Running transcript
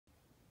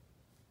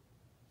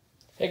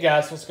Hey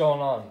guys, what's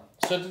going on?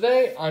 So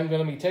today I'm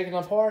going to be taking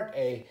apart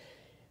a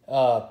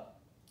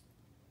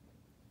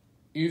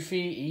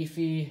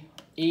Eufy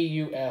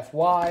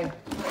EUFY.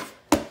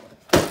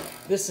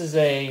 This is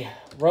a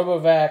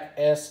RoboVac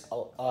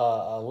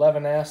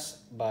 11s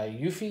by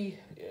Eufy.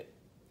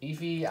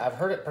 I've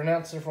heard it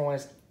pronounced different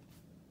ways.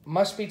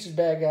 My speech is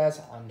bad,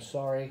 guys. I'm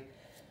sorry.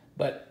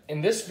 But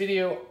in this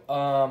video,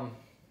 I'm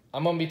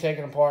going to be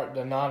taking apart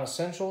the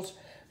non-essentials.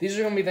 These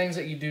are going to be things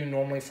that you do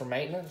normally for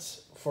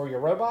maintenance for your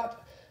robot.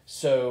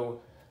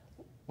 So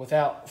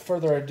without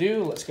further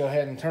ado, let's go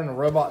ahead and turn the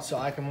robot so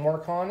I can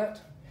work on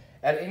it.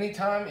 At any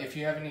time, if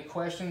you have any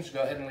questions,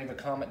 go ahead and leave a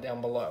comment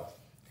down below.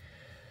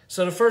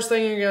 So the first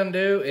thing you're going to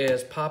do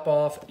is pop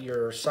off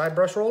your side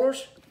brush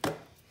rollers.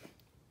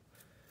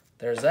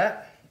 There's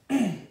that.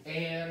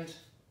 And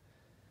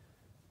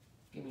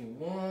give me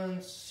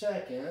 1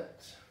 second.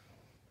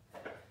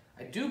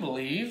 I do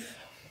believe...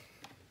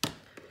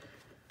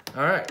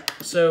 Alright,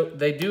 so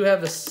they do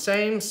have the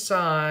same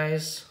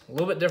size, a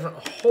little bit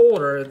different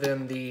holder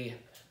than the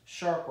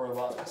Shark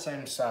robot,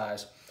 same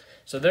size.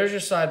 So there's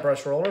your side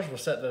brush rollers. We'll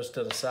set those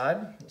to the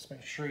side. Let's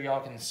make sure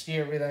y'all can see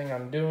everything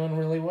I'm doing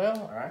really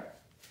well. Alright.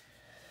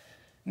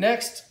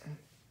 Next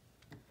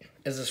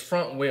is this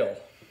front wheel.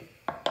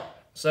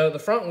 So the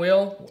front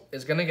wheel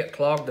is going to get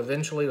clogged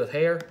eventually with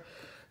hair.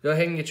 Go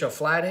ahead and get your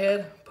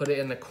flathead, put it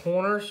in the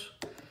corners,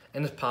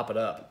 and just pop it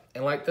up.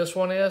 And like this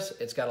one is,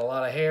 it's got a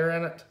lot of hair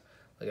in it.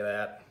 Look at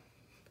that.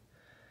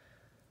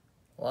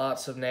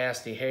 Lots of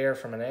nasty hair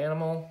from an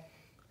animal.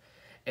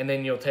 And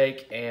then you'll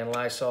take and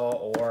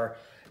Lysol or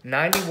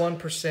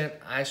 91%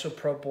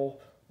 isopropyl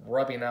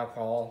rubbing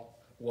alcohol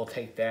will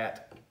take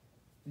that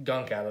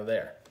gunk out of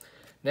there.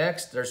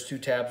 Next, there's 2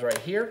 tabs right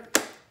here.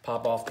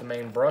 Pop off the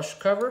main brush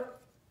cover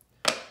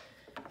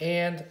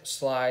and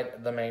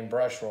slide the main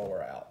brush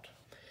roller out.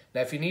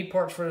 Now, if you need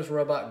parts for this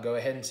robot, go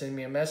ahead and send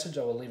me a message.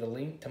 I will leave a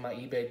link to my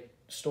eBay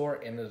store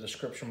in the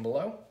description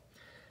below.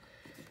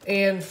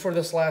 And for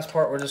this last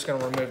part, we're just going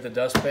to remove the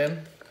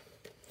dustbin.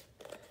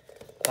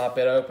 Pop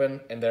it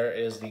open, and there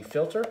is the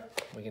filter.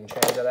 We can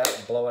change it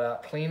out, blow it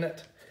out, clean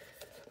it.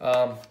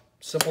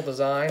 Simple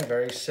design,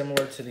 very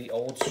similar to the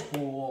old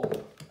school.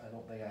 I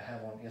don't think I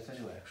have one. Yes, I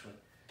do actually.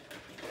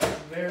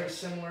 Very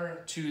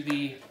similar to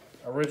the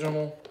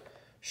original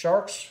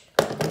Sharks.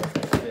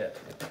 Yeah.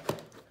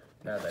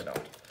 No, they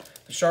don't.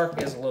 The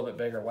Shark is a little bit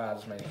bigger. Wow, I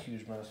just made a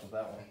huge mess with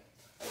that one.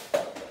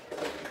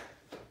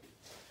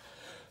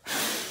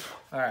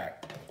 All right,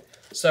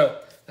 so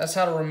that's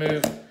how to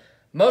remove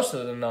most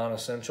of the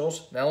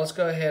non-essentials. Now let's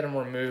go ahead and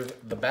remove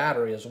the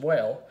battery as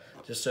well,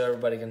 just so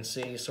everybody can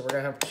see. So we're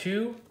gonna have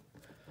 2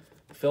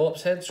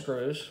 Phillips head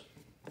screws.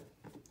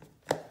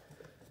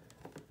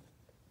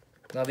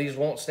 Now these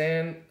won't stay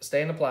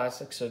in the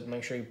plastic, so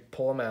make sure you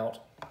pull them out.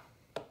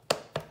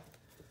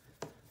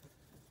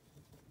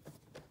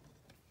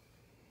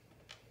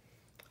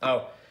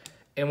 Oh,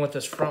 and with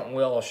this front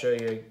wheel, I'll show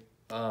you.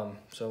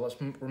 So let's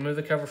remove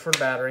the cover for the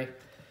battery.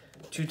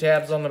 2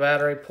 tabs on the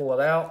battery, pull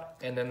it out,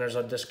 and then there's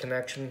a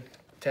disconnection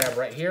tab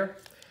right here.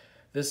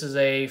 This is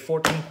a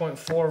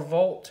 14.4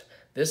 volt.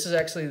 This is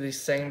actually the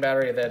same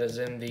battery that is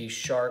in the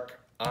Shark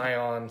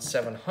Ion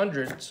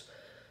 700s.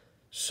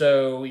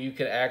 So you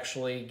could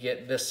actually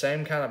get this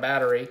same kind of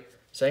battery,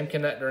 same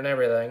connector and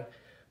everything,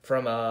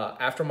 from an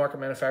aftermarket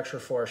manufacturer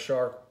for a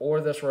Shark or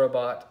this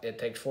robot. It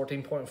takes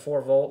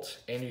 14.4 volts,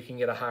 and you can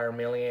get a higher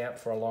milliamp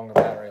for a longer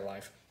battery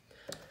life.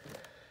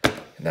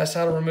 And that's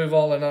how to remove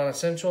all the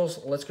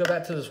non-essentials. Let's go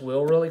back to this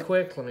wheel really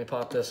quick. Let me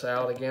pop this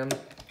out again.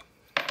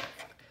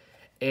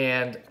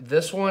 And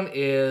this one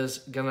is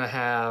gonna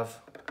have,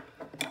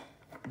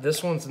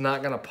 this one's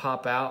not gonna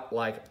pop out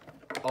like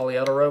all the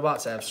other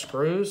robots that have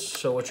screws.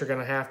 So what you're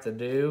gonna have to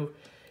do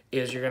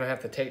is you're gonna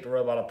have to take the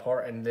robot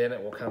apart and then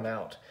it will come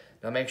out.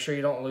 Now make sure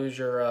you don't lose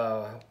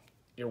your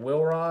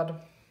wheel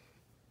rod.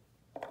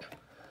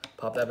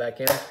 Pop that back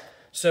in.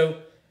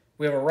 So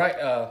we have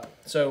a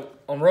so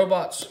on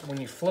robots, when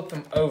you flip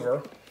them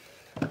over,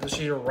 this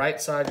is your right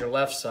side, your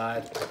left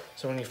side.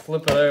 So when you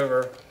flip it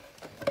over,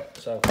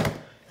 so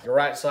your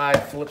right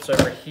side flips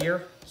over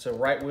here. So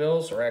right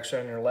wheels are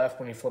actually on your left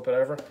when you flip it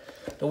over.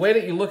 The way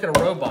that you look at a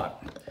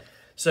robot,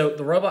 so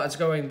the robot is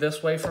going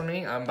this way for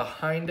me. I'm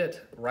behind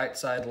it, right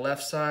side,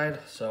 left side.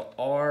 So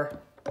R,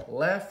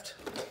 left.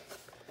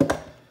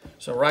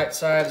 So right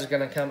side is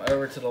gonna come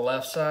over to the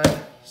left side.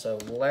 So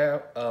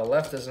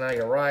left is now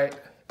your right,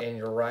 and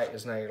your right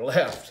is now your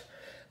left.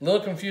 A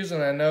little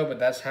confusing, I know, but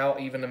that's how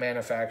even the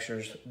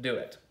manufacturers do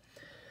it.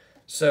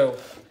 So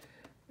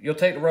you'll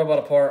take the robot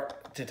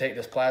apart to take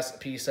this plastic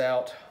piece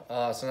out.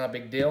 It's not a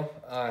big deal.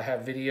 I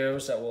have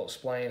videos that will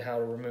explain how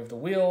to remove the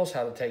wheels,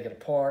 how to take it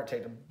apart,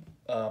 take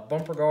the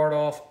bumper guard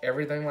off,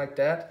 everything like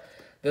that.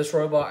 This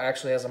robot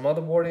actually has a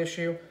motherboard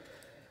issue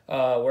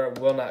where it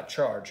will not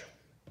charge.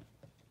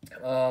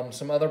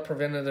 Some other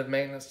preventative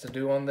maintenance to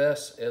do on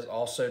this is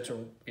also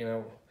to,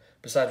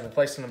 besides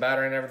replacing the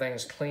battery and everything,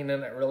 is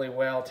cleaning it really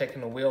well,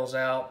 taking the wheels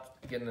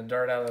out, getting the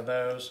dirt out of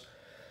those,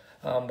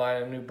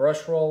 buying a new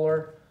brush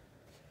roller,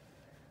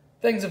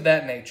 things of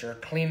that nature.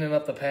 Cleaning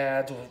up the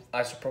pads with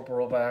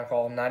isopropyl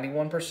alcohol,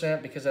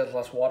 91% because it has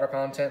less water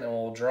content and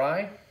will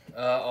dry.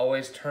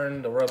 Always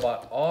turn the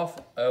robot off.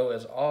 O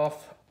is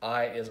off,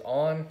 I is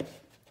on.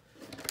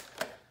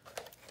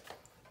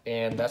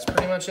 And that's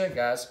pretty much it,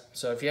 guys.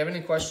 So if you have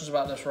any questions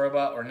about this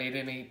robot or need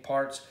any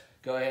parts,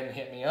 go ahead and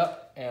hit me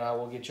up and I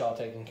will get y'all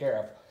taken care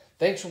of.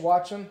 Thanks for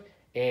watching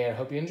and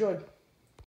hope you enjoyed.